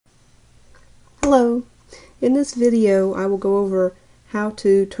Hello! In this video I will go over how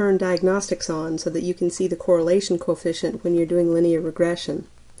to turn diagnostics on so that you can see the correlation coefficient when you're doing linear regression.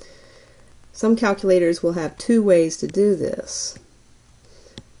 Some calculators will have two ways to do this.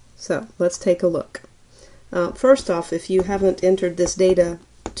 So let's take a look. First off, if you haven't entered this data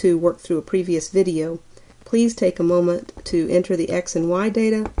to work through a previous video, please take a moment to enter the X and Y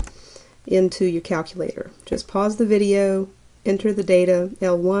data into your calculator. Just pause the video, enter the data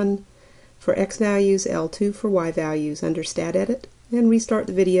L1 for X values, L2 for Y values under Stat Edit, and restart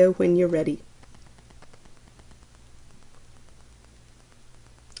the video when you're ready.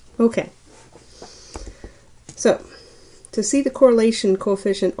 Okay, so to see the correlation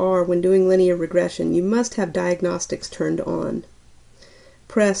coefficient R when doing linear regression, you must have diagnostics turned on.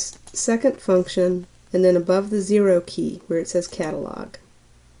 Press second function and then above the 0 key where it says catalog.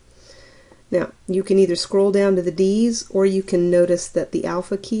 Now, you can either scroll down to the D's, or you can notice that the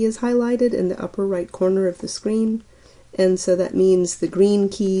alpha key is highlighted in the upper right corner of the screen, and so that means the green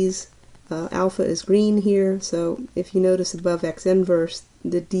keys, alpha is green here, so if you notice above X inverse,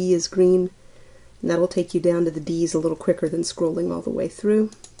 the D is green, and that'll take you down to the D's a little quicker than scrolling all the way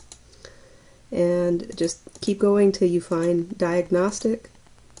through. And just keep going till you find diagnostic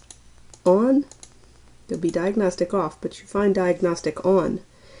on. There'll be diagnostic off, but you find diagnostic on.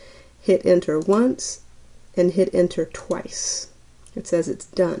 Hit enter once and hit enter twice. It says it's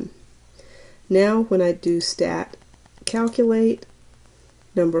done. Now when I do stat calculate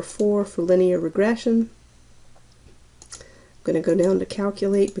number 4 for linear regression, I'm going to go down to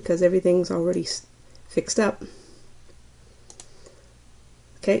calculate because everything's already fixed up.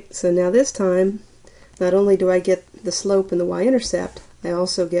 Okay, so now this time not only do I get the slope and the y-intercept, I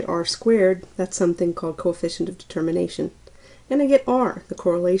also get r squared. That's something called coefficient of determination. And I get R, the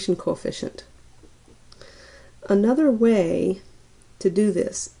correlation coefficient. Another way to do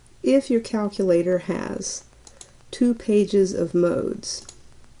this, if your calculator has 2 pages of modes,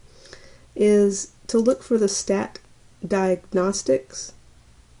 is to look for the stat diagnostics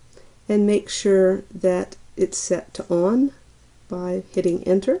and make sure that it's set to on by hitting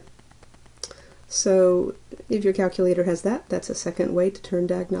enter. So if your calculator has that, that's a second way to turn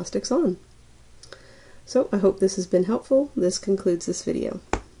diagnostics on. So I hope this has been helpful. This concludes this video.